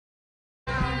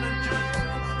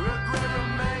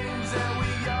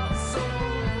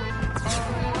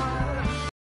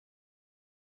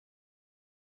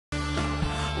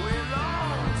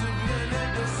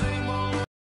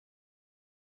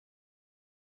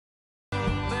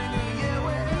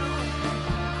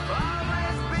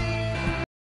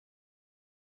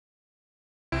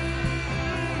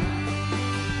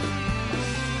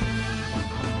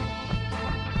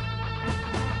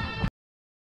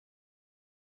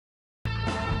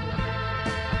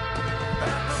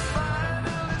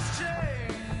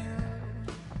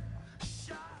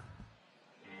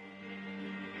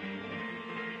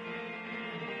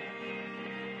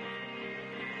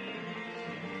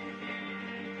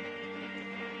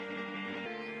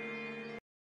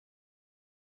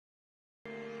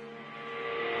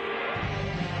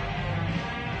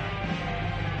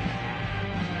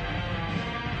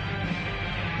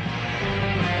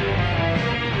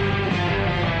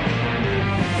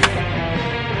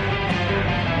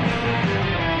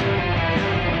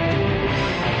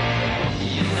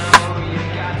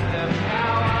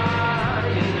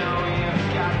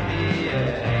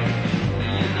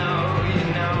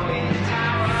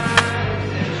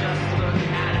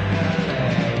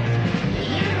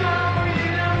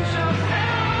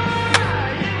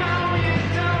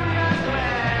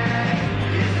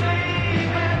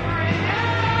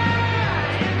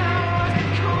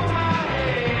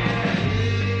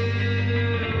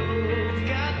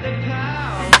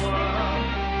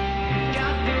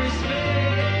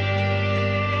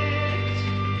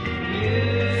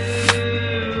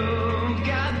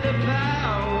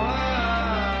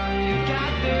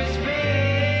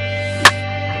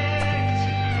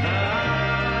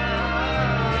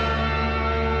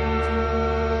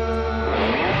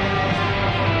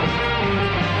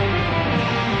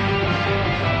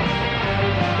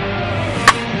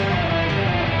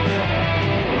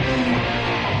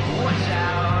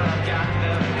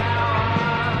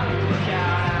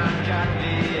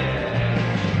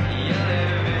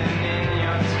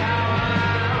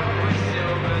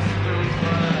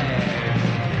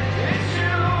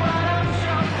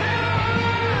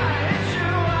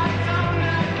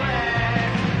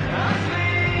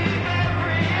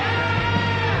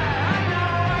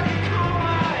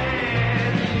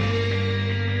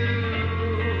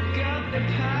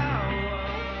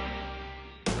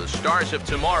stars of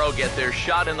tomorrow get their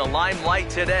shot in the limelight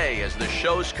today as the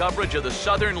show's coverage of the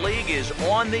Southern League is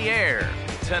on the air.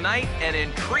 Tonight, an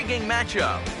intriguing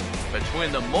matchup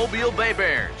between the Mobile Bay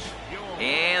Bears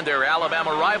and their Alabama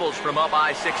rivals from up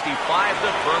I-65,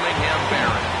 the Birmingham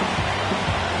Barons.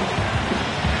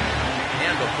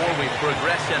 And before we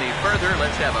progress any further,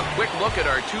 let's have a quick look at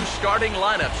our two starting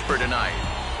lineups for tonight.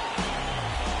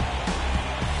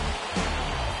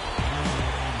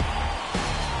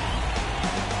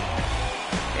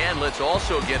 And let's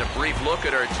also get a brief look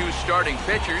at our two starting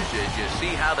pitchers as you see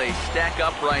how they stack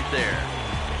up right there.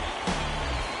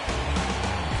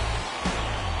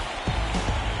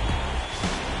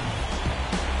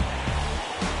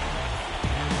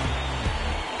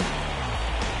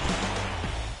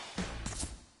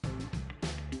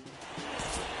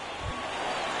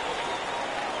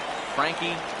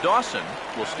 Frankie Dawson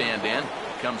will stand in.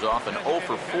 Comes off an 0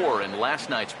 for 4 in last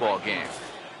night's ball game.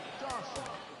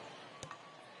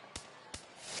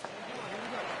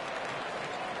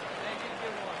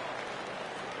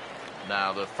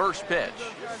 Now the first pitch.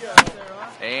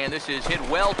 And this is hit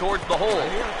well towards the hole.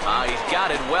 He's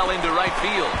got it well into right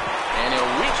field. And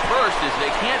he'll reach first as they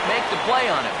can't make the play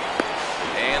on him.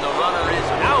 And the runner is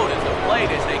out at the plate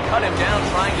as they cut him down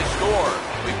trying to score.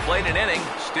 We played an inning,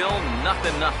 still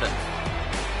nothing.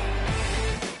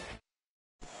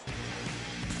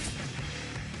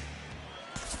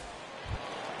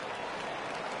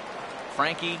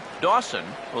 Frankie Dawson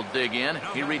will dig in.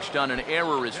 He reached on an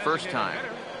error his first time.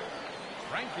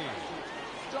 Frankie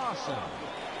Dawson.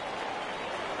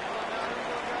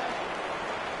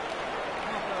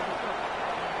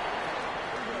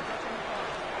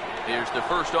 Here's the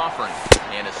first offering,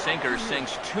 and a sinker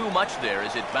sinks too much there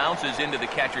as it bounces into the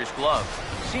catcher's glove.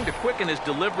 Seemed to quicken his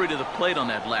delivery to the plate on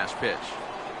that last pitch.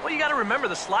 Well, you got to remember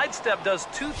the slide step does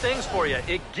two things for you.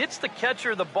 It gets the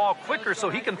catcher the ball quicker so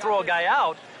he can throw a guy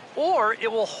out, or it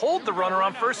will hold the runner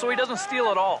on first so he doesn't steal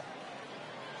it all.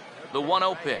 The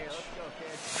 1-0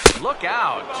 pitch. Look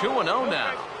out, 2-0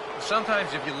 now.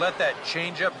 Sometimes if you let that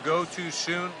changeup go too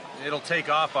soon, it'll take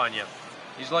off on you.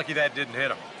 He's lucky that didn't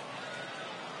hit him.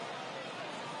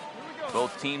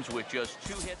 Both teams with just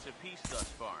 2 hits apiece thus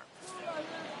far.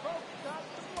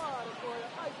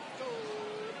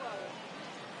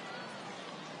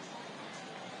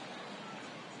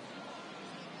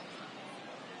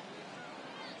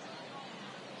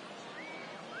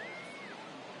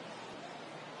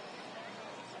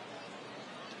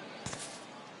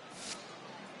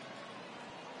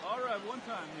 All right, one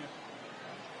time here.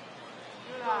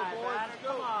 Good eye, man.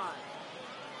 Come on.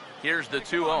 Here's the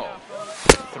 2-0.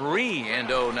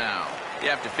 3-0 now. You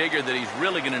have to figure that he's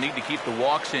really going to need to keep the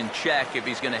walks in check if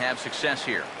he's going to have success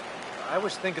here. I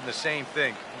was thinking the same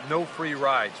thing. No free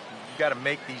rides. You got to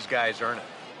make these guys earn it.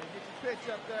 Get your pitch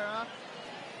up there, huh?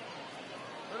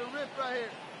 Let it rip right here.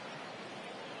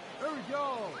 There we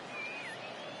go.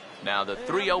 Now the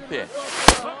 3-0 pitch.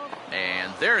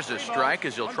 And there's a strike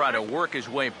as he'll try to work his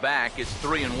way back. It's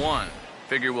 3-1.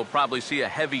 Figure we'll probably see a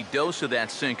heavy dose of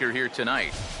that sinker here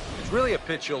tonight. It's really a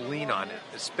pitch you'll lean on,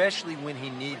 especially when he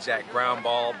needs that ground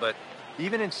ball, but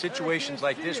even in situations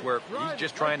like this where he's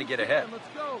just trying to get ahead.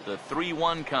 The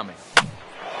 3-1 coming.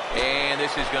 And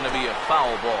this is going to be a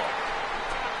foul ball.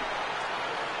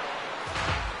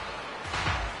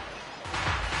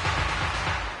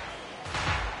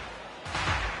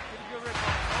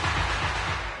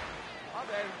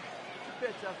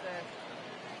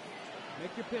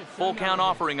 Full count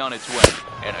offering on its way.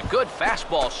 And a good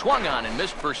fastball swung on and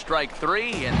missed for strike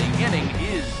 3, and the inning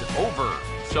is over.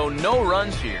 So no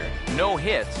runs here, no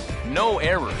hits, no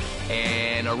errors,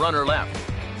 and a runner left.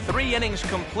 3 innings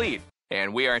complete,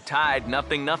 and we are tied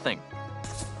 0-0.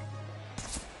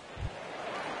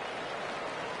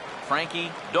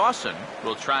 Frankie Dawson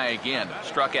will try again.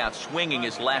 Struck out swinging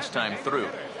his last time through.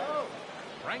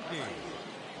 Frankie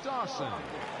Dawson.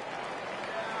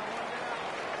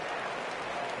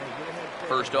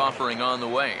 First offering on the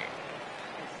way.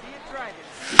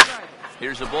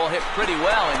 Here's a ball hit pretty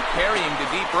well and carrying to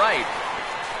deep right.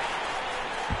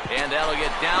 And that'll get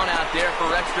down out there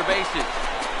for extra bases.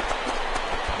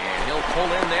 And he'll pull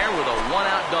in there with a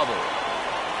 1-out double.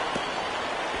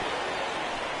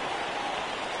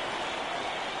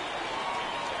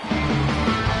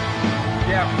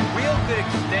 Yeah, real good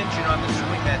extension on the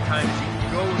swing that time as he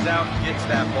goes out and gets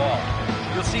that ball.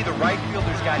 You'll see the right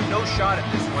fielder's got no shot at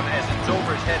this one as it's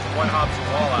over his head and one hops the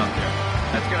wall out there.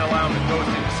 That's going to allow him to go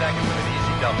into second with an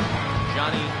easy double.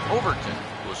 Johnny Overton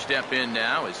will step in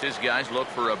now as his guys look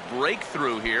for a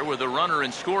breakthrough here with a runner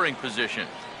in scoring position.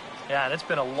 Yeah, and it's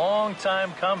been a long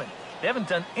time coming. They haven't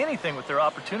done anything with their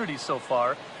opportunities so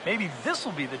far. Maybe this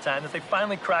will be the time that they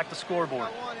finally crack the scoreboard.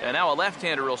 And now a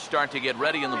left-hander will start to get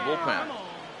ready in the bullpen.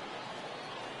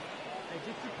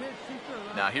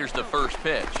 Now here's the first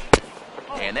pitch.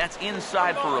 And that's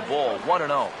inside for a ball,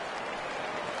 1-0.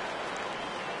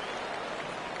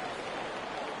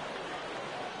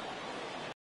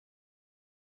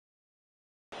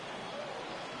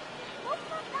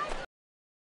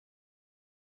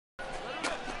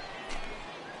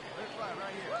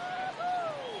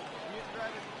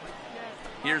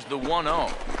 Here's the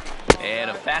 1-0.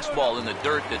 And a fastball in the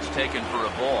dirt that's taken for a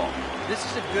ball. This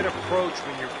is a good approach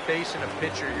when you're facing a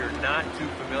pitcher you're not too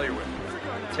familiar with.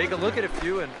 Take a look at a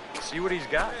few and see what he's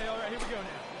got.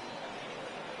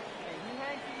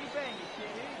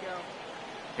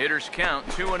 Hitters count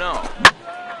 2-0.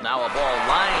 Now a ball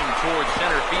lined towards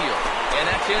center field. And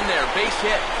that's in there. Base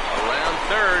hit. Around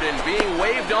third and being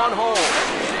waved on home.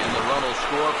 And the run will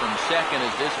score from second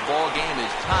as this ball game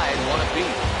is tied 1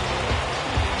 apiece.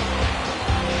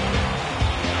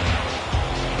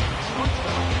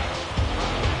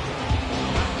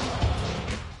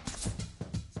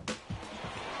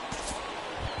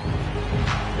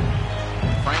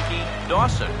 Frankie,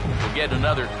 Dawson will get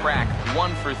another crack,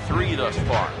 1 for 3 thus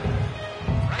far.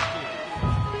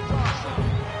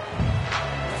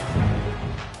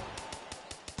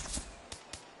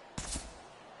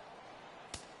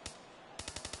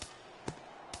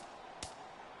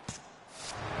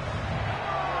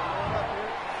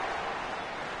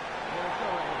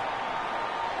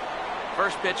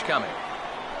 First pitch coming.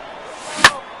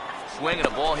 Swing and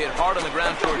a ball hit hard on the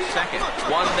ground towards second.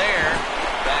 One there.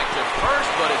 Back to first,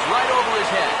 but it's right over his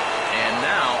head. And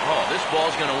now, this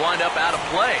ball's going to wind up out of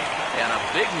play. And a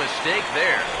big mistake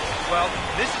there. Well,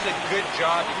 this is a good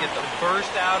job to get the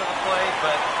first out of the play,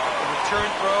 but the return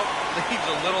throw leaves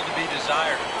a little to be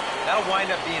desired. That'll wind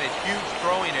up being a huge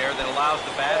throwing error that allows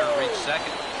the batter to reach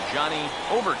second. Johnny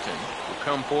Overton will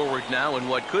come forward now in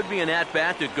what could be an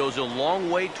at-bat that goes a long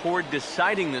way toward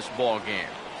deciding this ball game.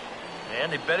 And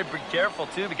they better be careful,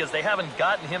 too, because they haven't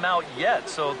gotten him out yet,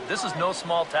 so this is no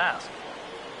small task.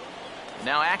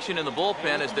 Now action in the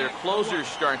bullpen as their closer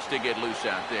starts to get loose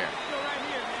out there.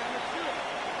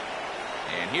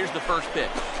 And here's the first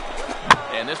pitch.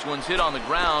 And this one's hit on the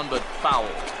ground, but foul.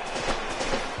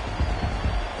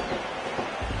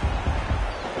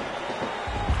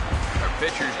 Our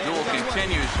pitcher's duel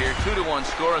continues here. 2-1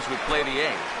 score as we play the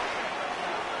 8th.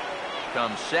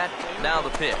 Comes set, now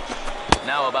the pitch.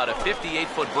 Now about a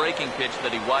 58-foot breaking pitch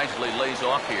that he wisely lays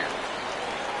off here.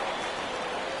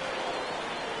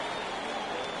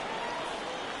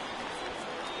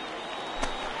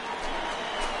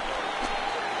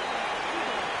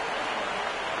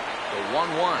 The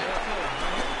 1-1.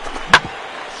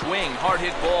 Swing, hard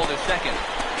hit ball to second.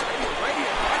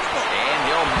 And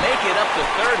he'll make it up to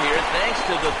third here thanks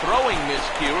to the throwing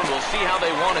miscue. And we'll see how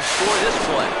they want to score this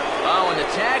play. Oh, and the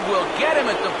tag will get him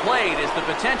at the plate as the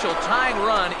potential tying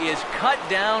run is cut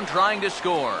down trying to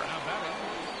score.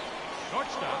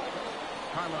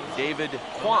 David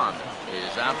Kwan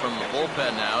is out from the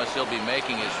bullpen now as he'll be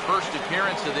making his first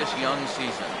appearance of this young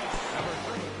season.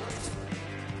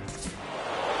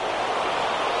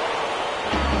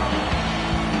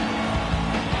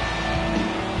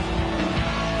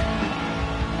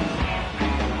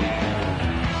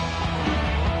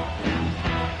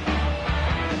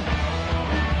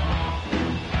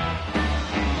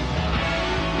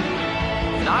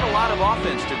 Not a lot of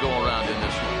offense to go around in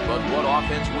this one, but what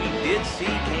offense we did see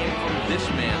came from this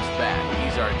man's bat.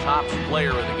 He's our top player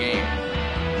of the game.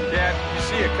 Yeah, you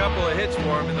see a couple of hits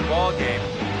for him in the ball game.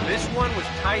 This one was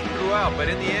tight throughout, but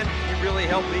in the end, he really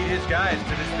helped lead his guys to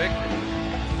this victory.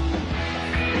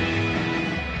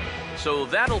 So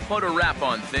that'll put a wrap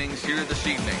on things here this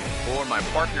evening. For my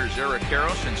partners Eric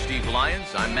Karros and Steve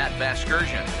Lyons, I'm Matt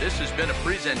Vasgersian. This has been a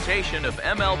presentation of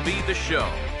MLB The Show.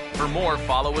 For more,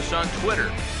 follow us on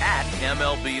Twitter at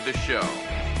MLB The Show.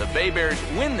 The Bay Bears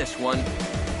win this one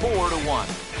 4-1.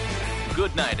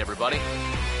 Good night, everybody. The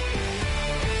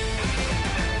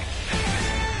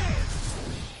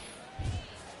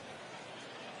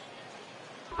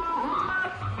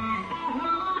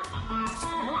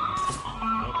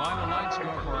final line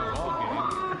score for our ball game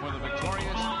for the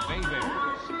victorious Bay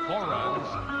Bears: 4 runs,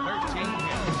 13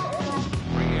 hits,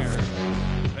 3 errors.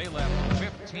 They left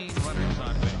 15 runners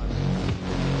on base.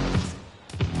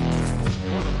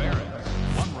 For the Barons,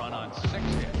 1 run on 6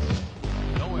 hits,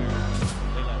 no errors.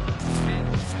 They left 10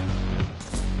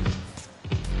 runners.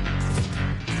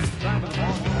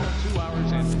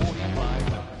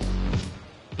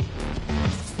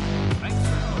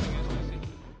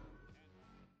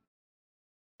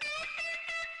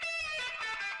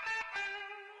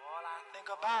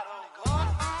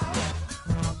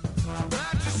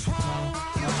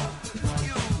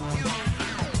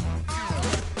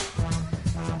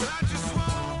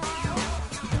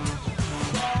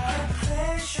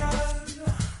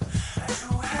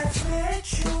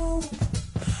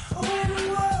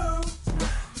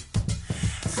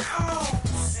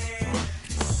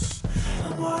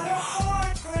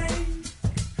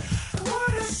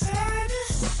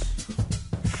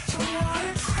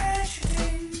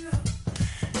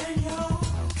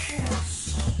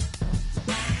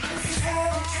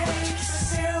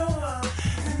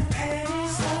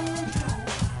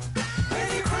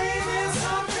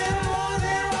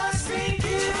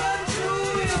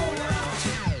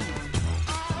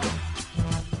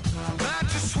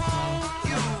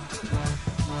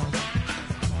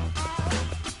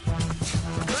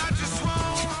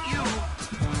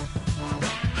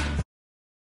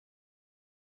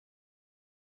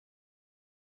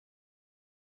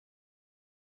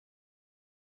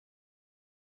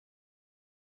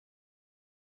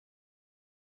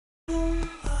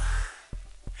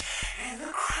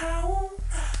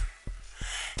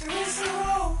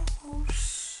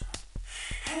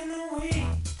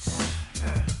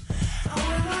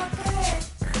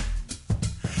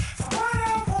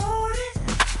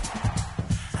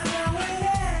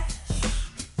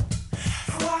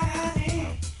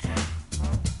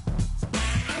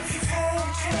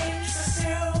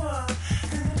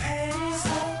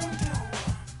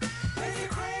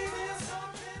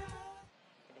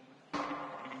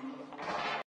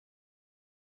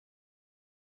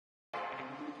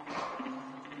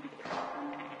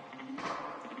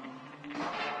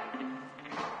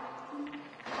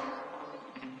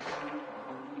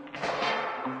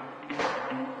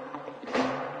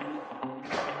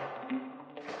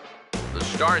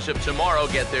 stars of tomorrow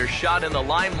get their shot in the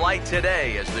limelight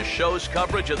today as the show's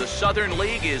coverage of the Southern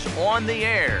League is on the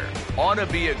air. Ought to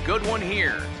be a good one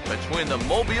here between the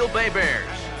Mobile Bay Bears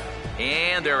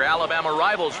and their Alabama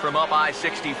rivals from up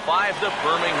I-65, the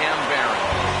Birmingham Barons.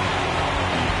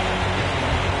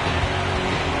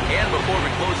 And before we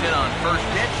close in on first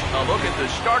pitch, a look at the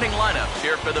starting lineups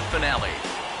here for the finale.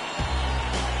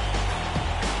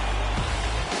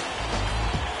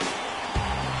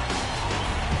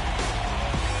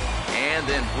 And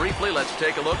then briefly, let's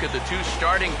take a look at the two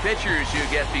starting pitchers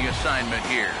who get the assignment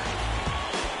here.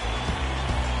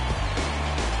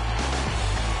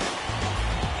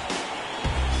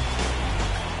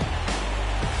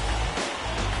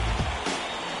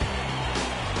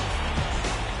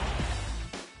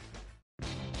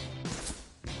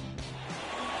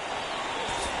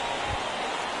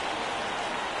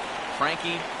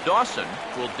 Frankie Dawson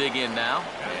will dig in now.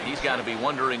 He's got to be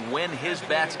wondering when his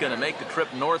bat's going to make the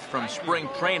trip north from spring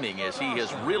training, as he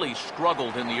has really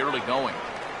struggled in the early going.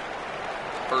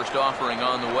 First offering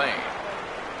on the way.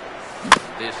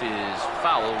 This is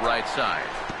foul right side.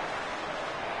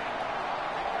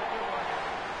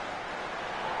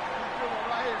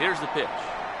 Here's the pitch.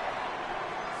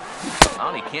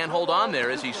 Well, he can't hold on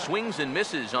there as he swings and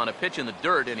misses on a pitch in the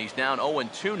dirt, and he's down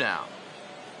 0-2 now.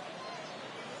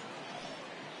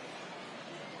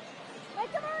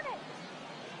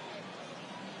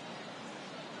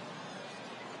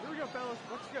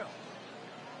 Let's go.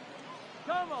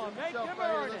 Come on, make him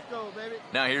earn it. Let's go, baby.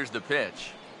 Now here's the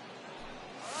pitch.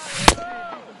 What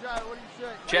do you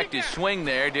say? Checked his swing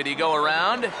there. Did he go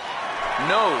around?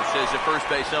 No, says the first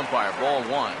base umpire. Ball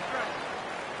one.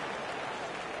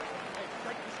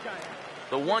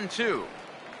 The 1-2.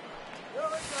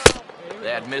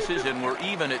 That misses, and we're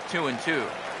even at 2-2.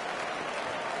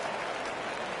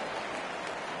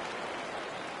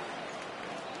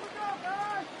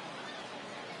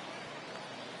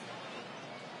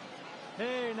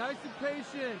 Hey, nice and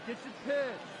patient. Get your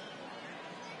pitch.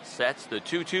 Sets the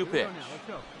 2-2 pitch.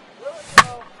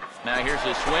 Now here's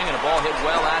a swing, and a ball hit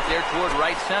well out there toward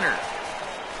right center.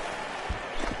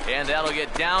 And that'll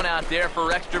get down out there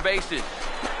for extra bases.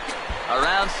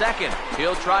 Around second.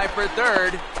 He'll try for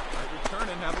third. Return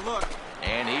and have a look.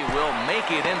 And he will make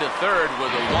it into third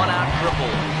with a one-out triple.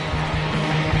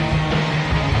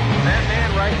 That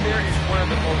man right there is one of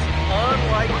the most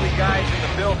unlikely guys in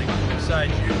the building,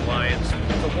 besides you, Lions,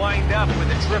 to wind up with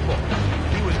a triple.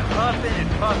 He was huffing and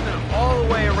puffing all the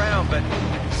way around, but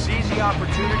he sees the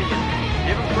opportunity, and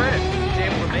give him credit. He's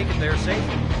able to make it there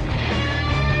safely.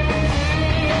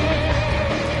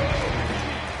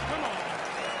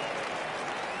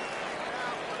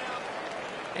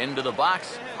 Into the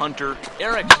box, Hunter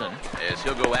Erickson, as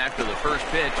he'll go after the first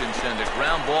pitch and send a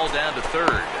ground ball down to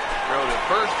third. Throw to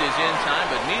first is in time,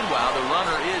 but meanwhile the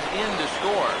runner is in to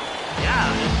score. Yeah,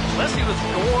 Leslie was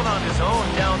going on his own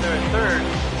down there at third.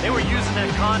 They were using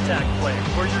that contact play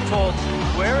where you're told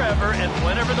wherever and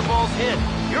whenever the ball's hit,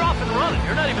 you're off and running.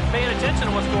 You're not even paying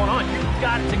attention to what's going on. You've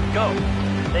got to go.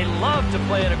 They love to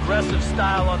play an aggressive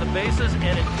style on the bases,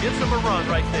 and it gives them a run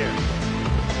right there.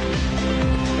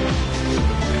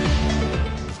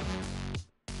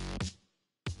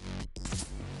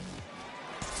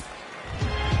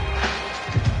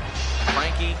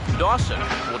 Frankie Dawson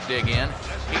will dig in.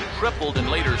 He tripled and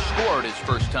later scored his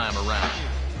first time around.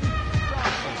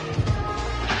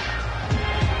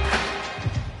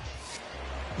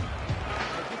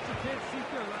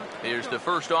 Here's the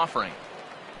first offering.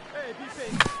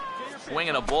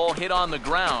 Swinging a ball hit on the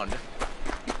ground.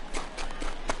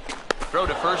 Throw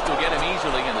to first will get him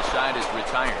easily, and the side is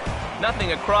retired.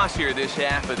 Nothing across here this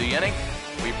half of the inning.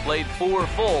 We played 4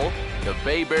 full. The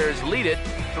Bay Bears lead it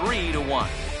 3-1.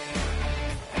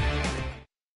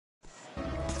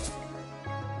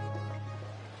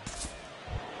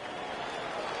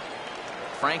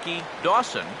 Frankie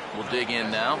Dawson will dig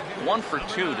in now. 1 for 2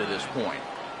 to this point.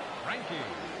 Frankie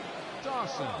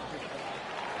Dawson.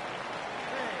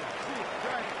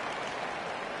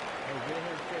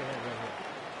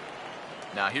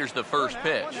 Now here's the first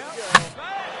pitch.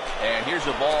 And here's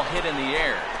a ball hit in the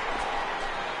air.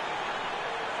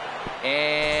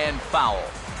 And foul.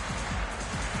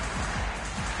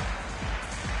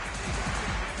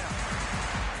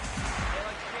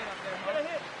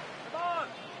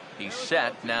 He's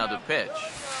set, now the pitch.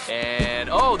 And,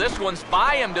 oh, this one's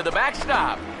by him to the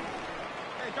backstop.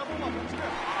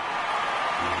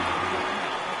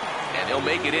 And he'll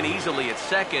make it in easily at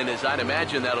second, as I'd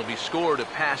imagine that'll be scored a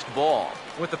passed ball.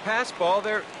 With the passed ball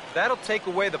there, that'll take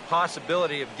away the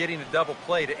possibility of getting a double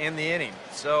play to end the inning.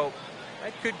 So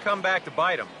that could come back to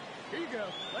bite him. Here you go.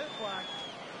 Let it fly.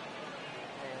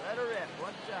 Let her rip.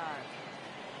 One time.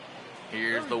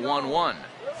 Here's the 1-1.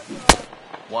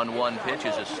 1-1 pitch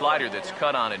is a slider that's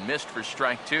cut on and missed for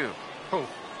strike 2. Oh,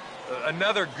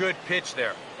 another good pitch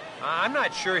there. I'm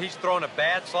not sure he's thrown a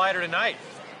bad slider tonight.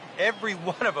 Every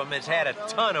one of them has had a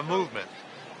ton of movement.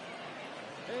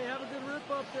 Hey, have a good rip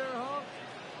up there, huh?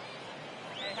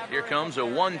 Here comes a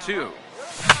 1-2.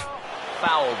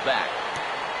 Fouled back.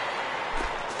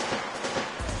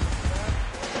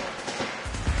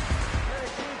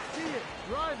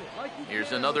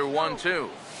 Here's another 1-2.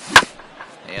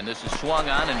 And this is swung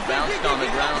on and bounced on the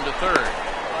ground to third.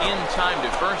 In time to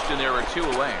first, and there are 2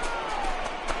 away.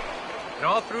 And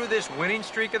all through this winning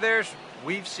streak of theirs,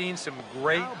 we've seen some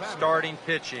great starting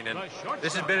pitching, and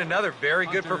this has been another very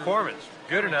good performance.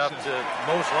 Good enough to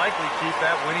most likely keep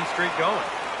that winning streak going.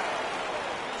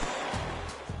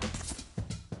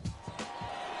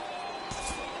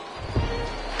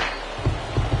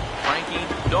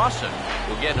 Frankie, Dawson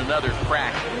will get another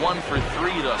crack, 1 for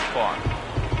 3 thus far.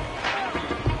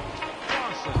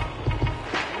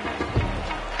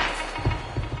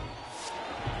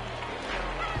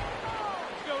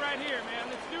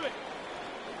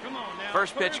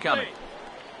 First pitch coming.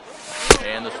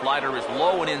 And the slider is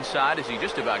low and inside as he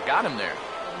just about got him there.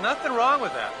 Nothing wrong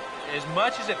with that. As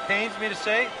much as it pains me to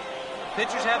say,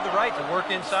 pitchers have the right to work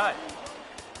inside.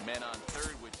 Men on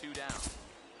third with 2 down.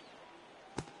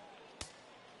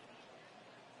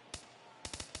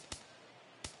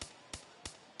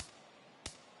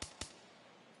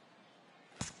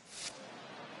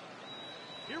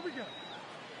 Here we go.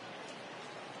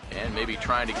 And maybe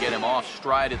trying to get him off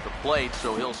stride at the plate,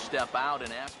 so he'll step out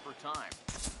and ask for time.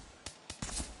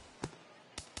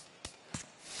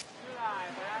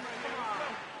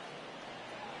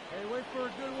 Hey, wait for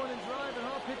a good one and drive, and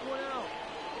I'll pick one out.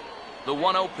 The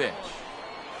 1-0 pitch.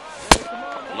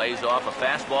 Lays off a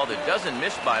fastball that doesn't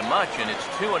miss by much, and it's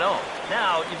 2-0.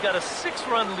 Now, you've got a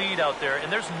 6-run lead out there, and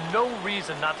there's no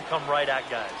reason not to come right at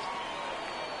guys.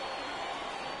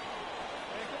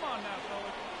 Hey, come on now,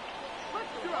 fellas.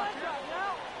 Let's do it.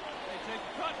 Hey, take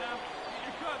a cut now. Get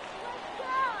your cut.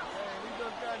 Hey, leave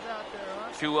those guys out there,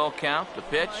 huh? 2-0 count, the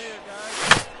pitch. Right here,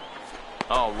 guys.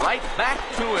 Oh, right back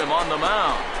to him on the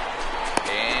mound.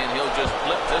 And he'll just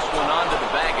flip this one onto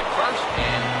the bag at first,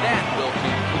 and that will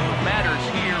conclude matters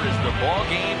here as the ball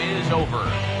game is over.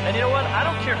 And you know what? I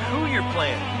don't care who you're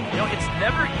playing. You know, it's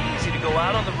never easy to go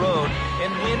out on the road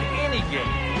and win any game.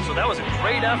 So that was a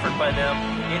great effort by them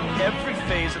in every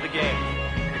phase of the game.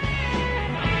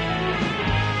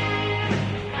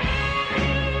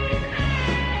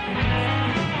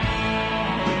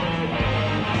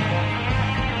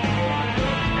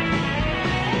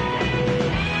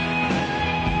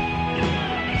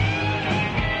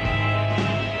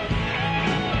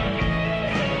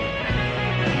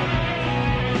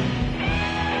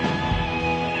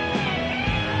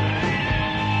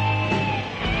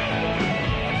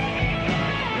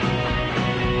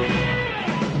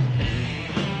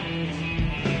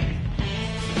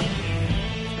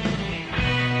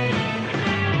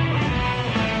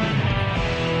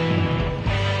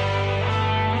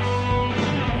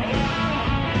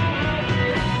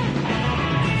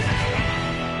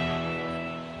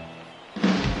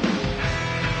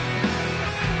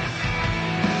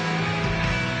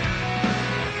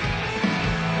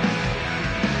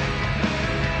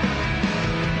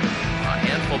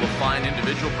 Fine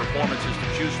individual performances to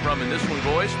choose from in this one,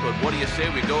 boys, but what do you say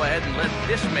we go ahead and let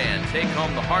this man take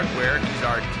home the hardware? He's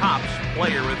our tops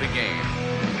player of the game.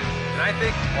 And I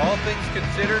think, all things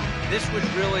considered, this was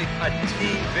really a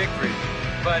team victory.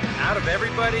 But out of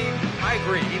everybody, I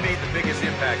agree, he made the biggest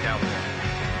impact out there.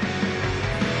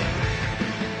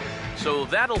 So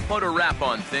that'll put a wrap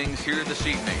on things here this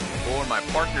evening. For my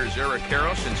partners Eric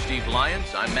Karros and Steve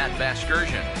Lyons, I'm Matt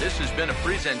Vasgersian. This has been a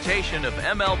presentation of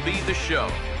MLB The Show.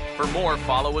 For more,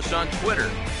 follow us on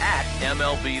Twitter at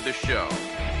MLB The Show.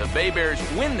 The Bay Bears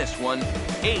win this one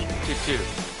 8-2.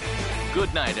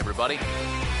 Good night, everybody.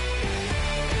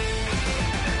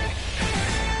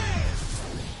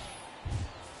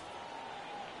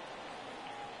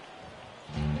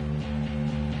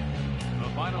 The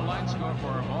final line score for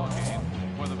our ball game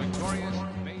for the victorious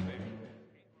Bay Bears.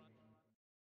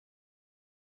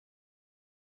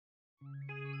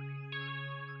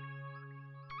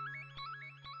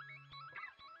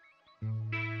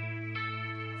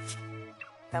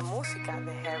 La música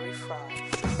de Harry Fraud.